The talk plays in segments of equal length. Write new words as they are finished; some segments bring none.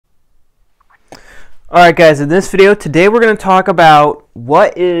Alright guys, in this video today we're going to talk about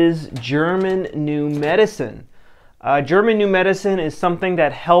what is German New Medicine. German New Medicine is something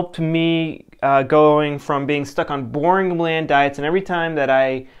that helped me going from being stuck on boring bland diets, and every time that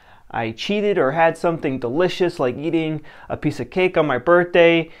I cheated or had something delicious like eating a piece of cake on my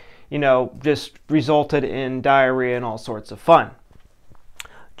birthday, just resulted in diarrhea and all sorts of fun.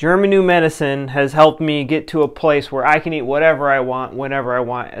 German New Medicine has helped me get to a place where I can eat whatever I want, whenever I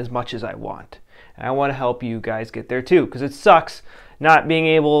want, as much as I want. And I want to help you guys get there too, because it sucks not being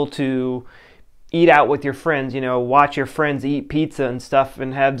able to eat out with your friends, watch your friends eat pizza and stuff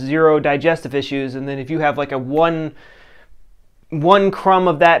and have zero digestive issues, and then if you have like a one crumb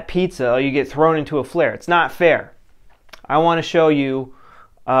of that pizza, you get thrown into a flare. It's not fair. I want to show you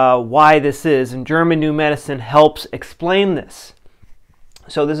why this is, and German New Medicine helps explain this.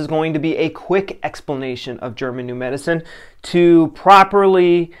 So this is going to be a quick explanation of German New Medicine to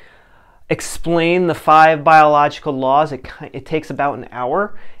properly explain the 5 biological laws. It takes about an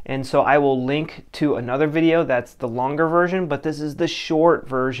hour, and so I will link to another video that's the longer version, but this is the short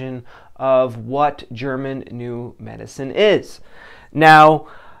version of what German New Medicine is. Now,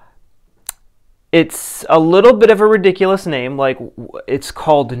 it's a little bit of a ridiculous name, like it's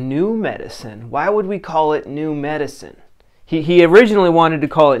called New Medicine. Why would we call it New Medicine? He originally wanted to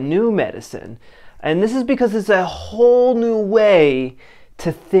call it New Medicine, and this is because it's a whole new way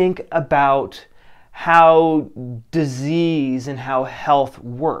to think about how disease and how health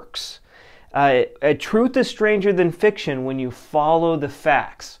works. Truth is stranger than fiction when you follow the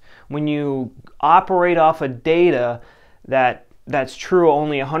facts. When you operate off of data that's true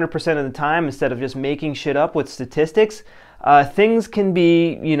only 100% of the time instead of just making shit up with statistics, things can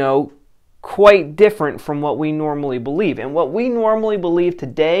be, quite different from what we normally believe. And what we normally believe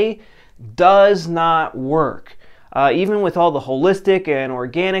today does not work. Even with all the holistic and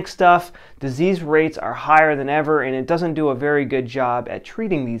organic stuff, disease rates are higher than ever, and it doesn't do a very good job at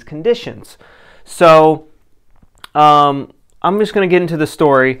treating these conditions. So I'm just going to get into the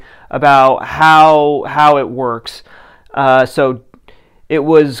story about how it works. So it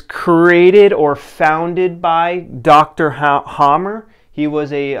was created or founded by Dr. Hamer. He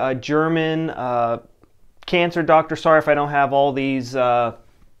was a German cancer doctor. Sorry if I don't have all these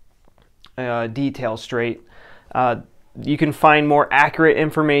details straight. You can find more accurate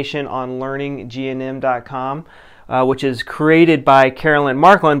information on learninggnm.com, which is created by Caroline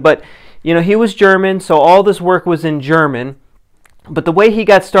Markland. But he was German, so all this work was in German. But the way he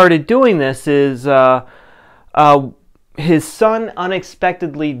got started doing this is his son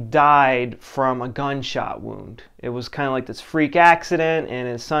unexpectedly died from a gunshot wound. It was kind of like this freak accident, and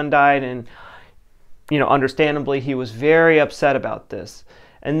his son died, and understandably he was very upset about this.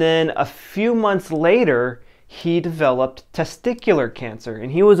 And then a few months later, he developed testicular cancer,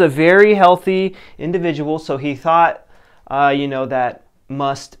 and he was a very healthy individual, so he thought, that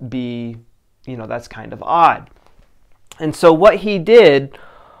must be, that's kind of odd. And so what he did,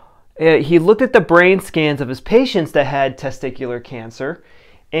 he looked at the brain scans of his patients that had testicular cancer,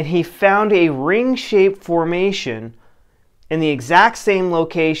 and he found a ring-shaped formation in the exact same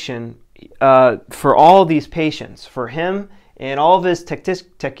location for all these patients, for him and all of his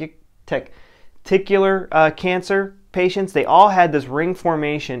testicular cancer patients. They all had this ring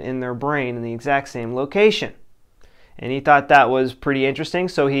formation in their brain in the exact same location. And he thought that was pretty interesting,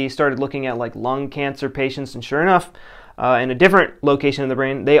 so he started looking at like lung cancer patients, and sure enough, in a different location in the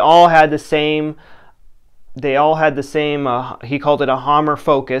brain, they all had the same. He called it a Hamer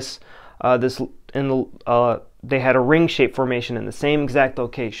focus. They had a ring-shaped formation in the same exact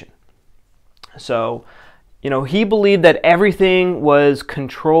location. So, he believed that everything was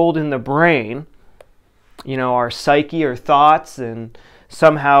controlled in the brain. Our psyche or thoughts, and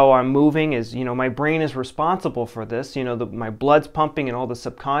somehow I'm moving is, my brain is responsible for this. My blood's pumping and all the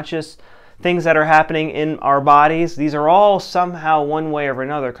subconscious things that are happening in our bodies, these are all somehow one way or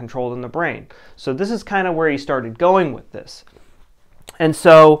another controlled in the brain. So this is kind of where he started going with this. And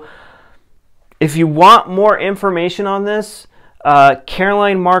so if you want more information on this,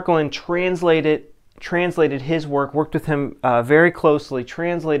 Caroline Markland translated his work, worked with him very closely,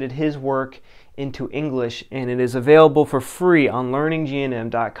 translated his work into English, and it is available for free on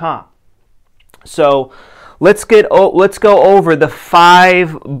learninggnm.com. So let's go over the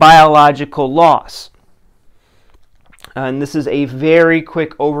 5 biological laws. And this is a very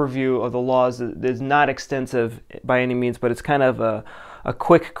quick overview of the laws. It is not extensive by any means, but it's kind of a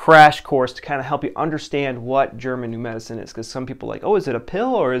quick crash course to kind of help you understand what German New Medicine is. Because some people are like, oh, is it a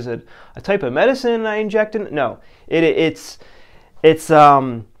pill or is it a type of medicine I inject in? No, it's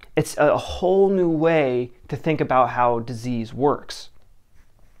a whole new way to think about how disease works.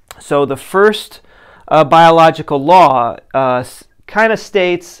 So the first biological law kind of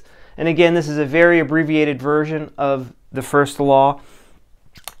states, and again, this is a very abbreviated version of the first law,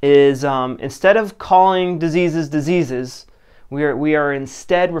 is instead of calling diseases diseases, we are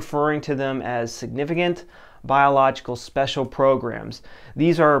instead referring to them as significant biological special programs.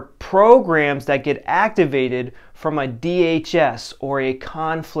 These are programs that get activated from a DHS or a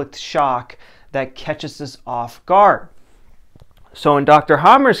conflict shock that catches us off guard. So in Dr.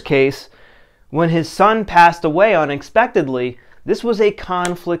 Hamer's case, when his son passed away unexpectedly, this was a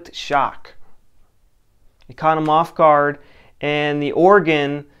conflict shock. It caught him off guard, and the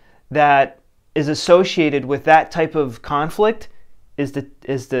organ that is associated with that type of conflict is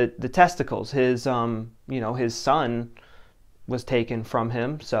the testicles. His his son was taken from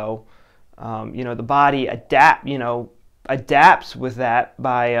him, so the body adapts with that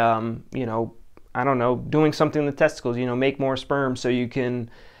by I don't know, doing something in the testicles, make more sperm so you can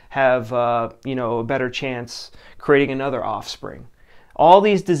have a better chance creating another offspring. All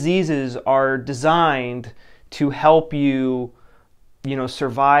these diseases are designed to help you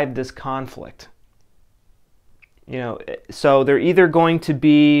survive this conflict. So they're either going to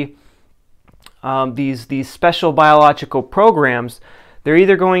be these special biological programs. They're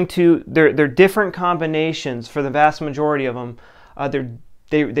either going to they're different combinations for the vast majority of them.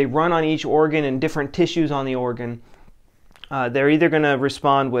 They run on each organ and different tissues on the organ. They're either going to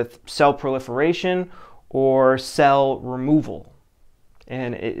respond with cell proliferation or cell removal,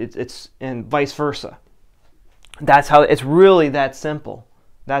 and it's vice versa. That's how it's really that simple.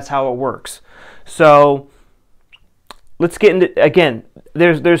 That's how it works. So let's get into, again,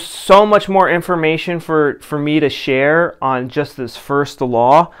 there's so much more information for me to share on just this first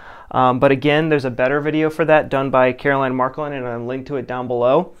law. But again, there's a better video for that done by Caroline Marklin, and I'll link to it down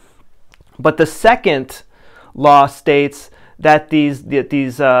below. But the second law states that these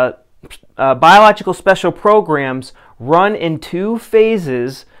biological special programs run in 2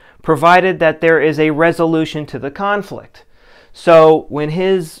 phases, provided that there is a resolution to the conflict. So when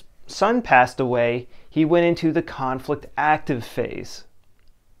his son passed away, he went into the conflict active phase.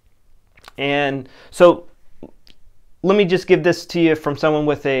 And so let me just give this to you from someone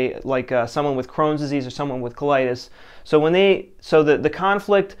with someone with Crohn's disease or someone with colitis. So the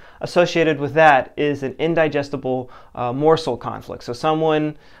conflict associated with that is an indigestible morsel conflict.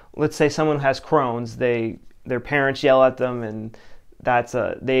 So let's say someone has Crohn's, their parents yell at them, and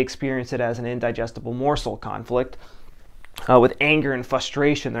they experience it as an indigestible morsel conflict with anger and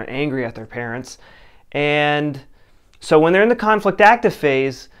frustration. They're angry at their parents, and so when they're in the conflict active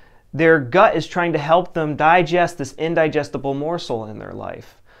phase, their gut is trying to help them digest this indigestible morsel in their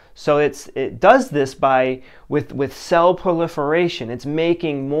life. So it does this with cell proliferation. It's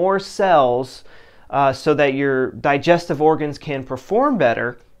making more cells so that your digestive organs can perform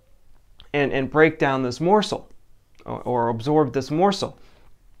better and break down this morsel or absorb this morsel.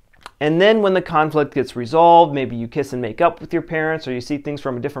 And then when the conflict gets resolved, maybe you kiss and make up with your parents, or you see things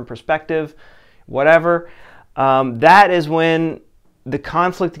from a different perspective, whatever, that is when the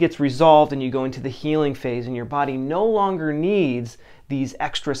conflict gets resolved and you go into the healing phase, and your body no longer needs these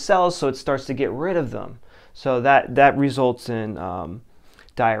extra cells, so it starts to get rid of them. So that results in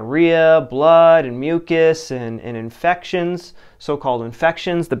diarrhea, blood, and mucus, and infections, so-called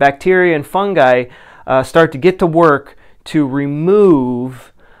infections. The bacteria and fungi start to get to work to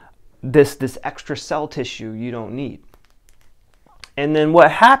remove this extra cell tissue you don't need. And then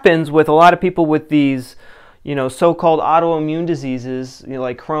what happens with a lot of people with these so-called autoimmune diseases,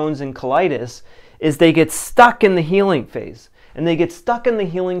 like Crohn's and colitis, is they get stuck in the healing phase. And they get stuck in the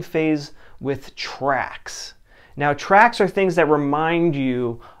healing phase with tracks. Now, tracks are things that remind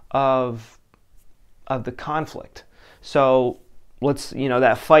you of the conflict. So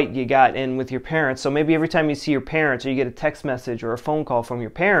that fight you got in with your parents. So maybe every time you see your parents, or you get a text message or a phone call from your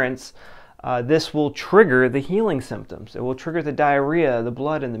parents, this will trigger the healing symptoms. It will trigger the diarrhea, the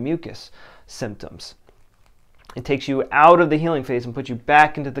blood, and the mucus symptoms. It takes you out of the healing phase and puts you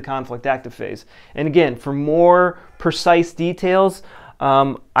back into the conflict active phase. And again, for more precise details,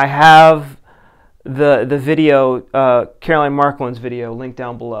 I have the video, Caroline Marklin's video, linked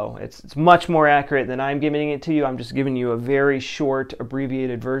down below. It's much more accurate than I'm giving it to you. I'm just giving you a very short,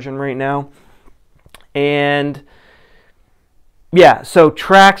 abbreviated version right now. And yeah, so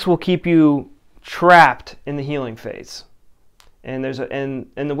tracks will keep you trapped in the healing phase. And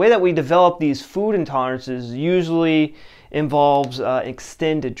the way that we develop these food intolerances usually involves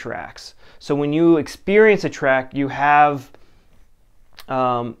extended tracks. So when you experience a track, you have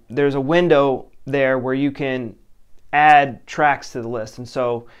there's a window there where you can add tracks to the list. And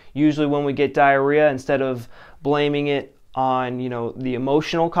so usually when we get diarrhea, instead of blaming it on, the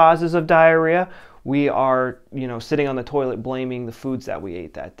emotional causes of diarrhea, we are, sitting on the toilet blaming the foods that we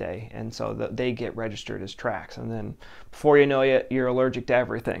ate that day. And so they get registered as tracts. And then before you know it, you're allergic to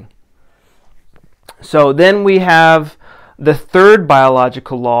everything. So then we have the third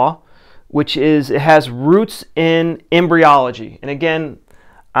biological law, which is it has roots in embryology. And again,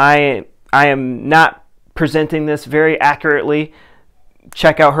 I am not presenting this very accurately.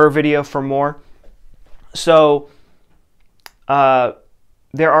 Check out her video for more. So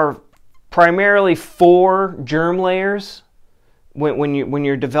there are primarily 4 germ layers when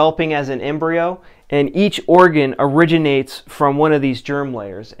you're developing as an embryo, and each organ originates from one of these germ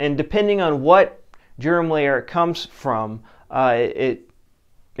layers. And depending on what germ layer it comes from, it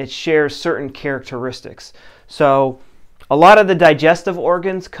shares certain characteristics. So a lot of the digestive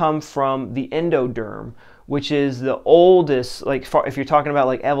organs come from the endoderm, which is the oldest, like if you're talking about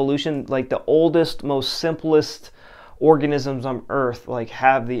like evolution, like the oldest, most simplest organisms on Earth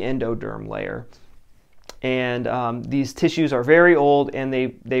have the endoderm layer. And these tissues are very old, and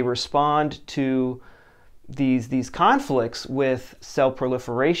they respond to these conflicts with cell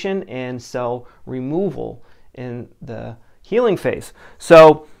proliferation and cell removal in the healing phase.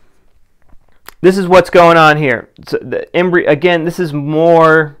 So this is what's going on here. So the embryo, again, this is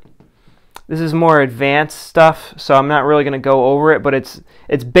more advanced stuff, so I'm not really going to go over it, but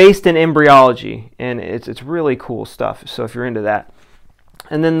it's based in embryology, and it's really cool stuff, so if you're into that.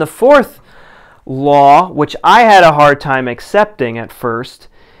 And then the fourth law, which I had a hard time accepting at first,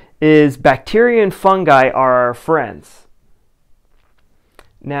 is bacteria and fungi are our friends.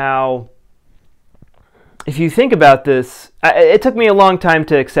 Now, if you think about this, it took me a long time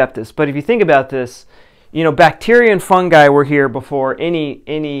to accept this, but if you think about this, bacteria and fungi were here before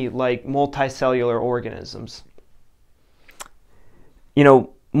any like multicellular organisms.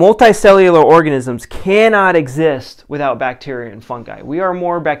 Multicellular organisms cannot exist without bacteria and fungi. We are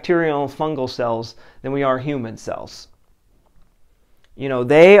more bacterial and fungal cells than we are human cells.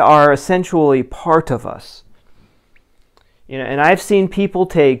 They are essentially part of us. And I've seen people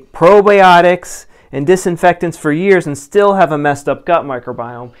take probiotics and disinfectants for years and still have a messed up gut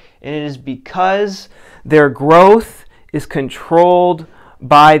microbiome, and it is because their growth is controlled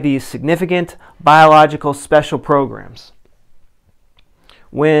by these significant biological special programs.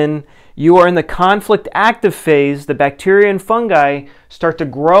 When you are in the conflict active phase, the bacteria and fungi start to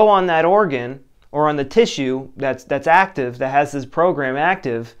grow on that organ or on the tissue that's active, that has this program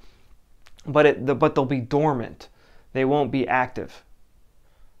active, but they'll be dormant. They won't be active.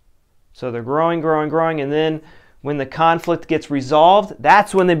 So they're growing, and then when the conflict gets resolved,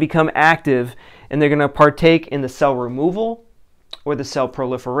 that's when they become active, and they're going to partake in the cell removal or the cell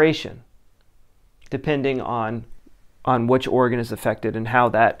proliferation, depending on which organ is affected and how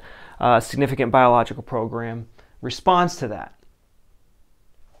that significant biological program responds to that.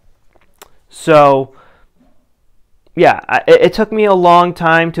 So, yeah, it took me a long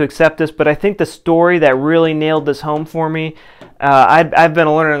time to accept this, but I think the story that really nailed this home for me, I've been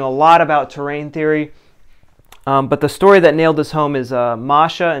learning a lot about terrain theory, but the story that nailed this home is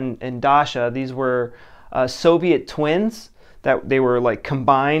Masha and Dasha. These were Soviet twins that they were like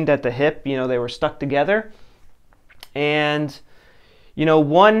combined at the hip. They were stuck together, and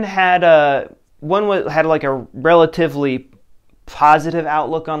one had like a relatively positive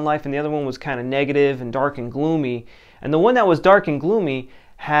outlook on life, and the other one was kind of negative and dark and gloomy. And the one that was dark and gloomy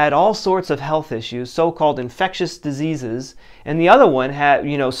had all sorts of health issues, so-called infectious diseases, and the other one had,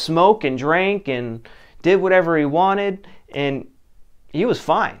 smoked and drank and did whatever he wanted, and he was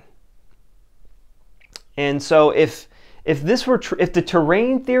fine. And so if this were if the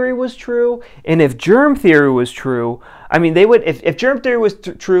terrain theory was true, and if germ theory was true, I mean, they would, if germ theory was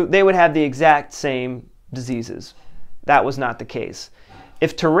true, they would have the exact same diseases. That was not the case.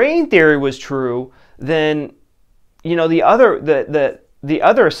 If terrain theory was true, then the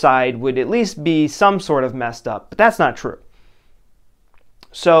other side would at least be some sort of messed up, but that's not true.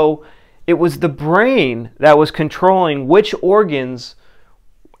 So it was the brain that was controlling which organs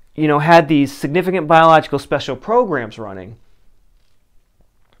had these significant biological special programs running.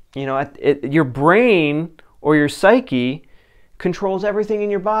 Your brain or your psyche controls everything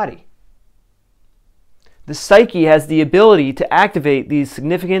in your body. The psyche has the ability to activate these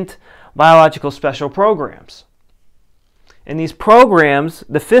significant biological special programs. And these programs,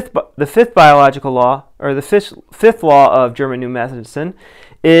 the fifth biological law, or the fifth law of German New Medicine,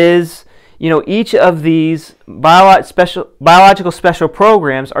 is each of these biological special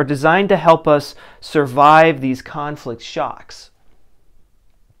programs are designed to help us survive these conflict shocks.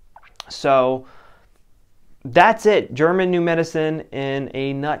 So that's it, German New Medicine in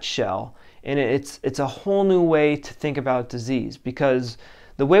a nutshell. and it's a whole new way to think about disease, because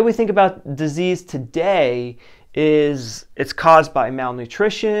the way we think about disease today is it's caused by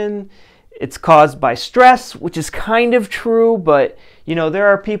malnutrition, it's caused by stress, which is kind of true, but you know, there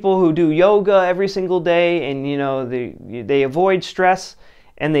are people who do yoga every single day, and you know, they avoid stress,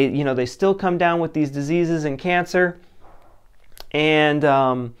 and they still come down with these diseases and cancer. And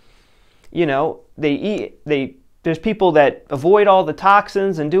you know, there's people that avoid all the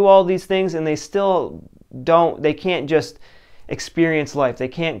toxins and do all these things, and they can't just experience life. They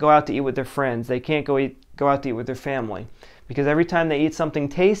can't go out to eat with their friends. They can't go out to eat with their family, because every time they eat something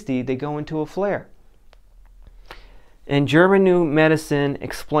tasty, they go into a flare. And German New Medicine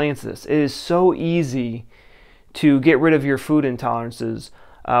explains this. It is so easy to get rid of your food intolerances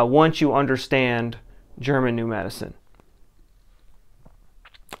once you understand German New Medicine.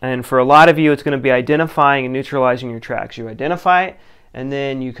 And for a lot of you, it's going to be identifying and neutralizing your tracks. You identify it, and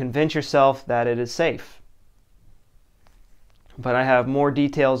then you convince yourself that it is safe. But I have more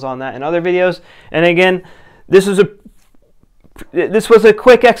details on that in other videos. And again, this was a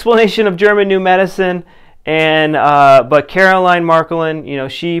quick explanation of German New Medicine. And but Caroline Markelin, you know,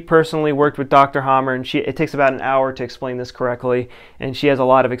 she personally worked with Dr. Hamer, and it takes about an hour to explain this correctly, and she has a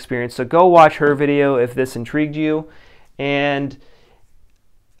lot of experience. So go watch her video if this intrigued you. And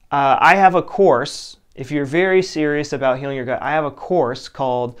I have a course, if you're very serious about healing your gut, I have a course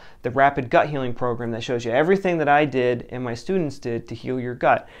called the Rapid Gut Healing Program that shows you everything that I did and my students did to heal your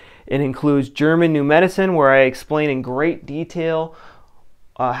gut. It includes German New Medicine, where I explain in great detail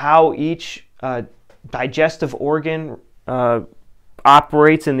how each digestive organ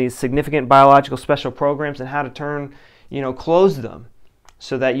operates in these significant biological special programs, and how to close them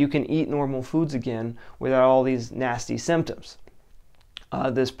so that you can eat normal foods again without all these nasty symptoms.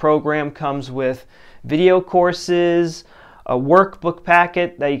 This program comes with video courses, a workbook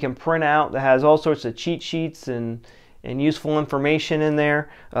packet that you can print out that has all sorts of cheat sheets and useful information in there,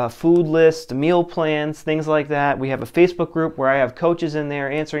 food lists, meal plans, things like that. We have a Facebook group where I have coaches in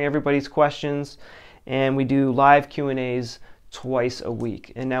there answering everybody's questions, and we do live Q&As twice a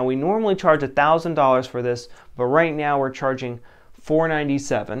week. And now we normally charge $1,000 for this, but right now we're charging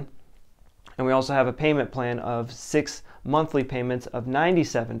 $497, and we also have a payment plan of 6 monthly payments of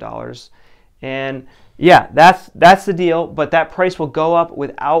 $97. And yeah, that's the deal, but that price will go up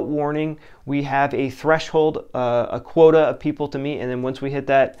without warning. We have a threshold, a quota of people to meet, and then once we hit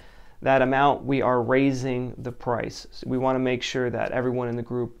that amount, we are raising the price. So we want to make sure that everyone in the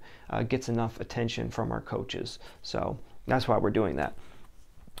group gets enough attention from our coaches. So that's why we're doing that.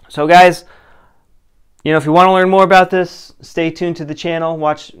 So guys, you know, if you want to learn more about this, stay tuned to the channel.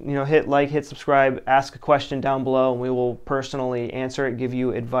 Watch, you know, hit like, hit subscribe, ask a question down below, and we will personally answer it, give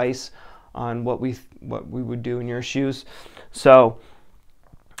you advice on what we would do in your shoes. So,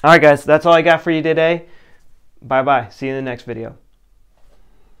 all right, guys, that's all I got for you today. Bye-bye. See you in the next video.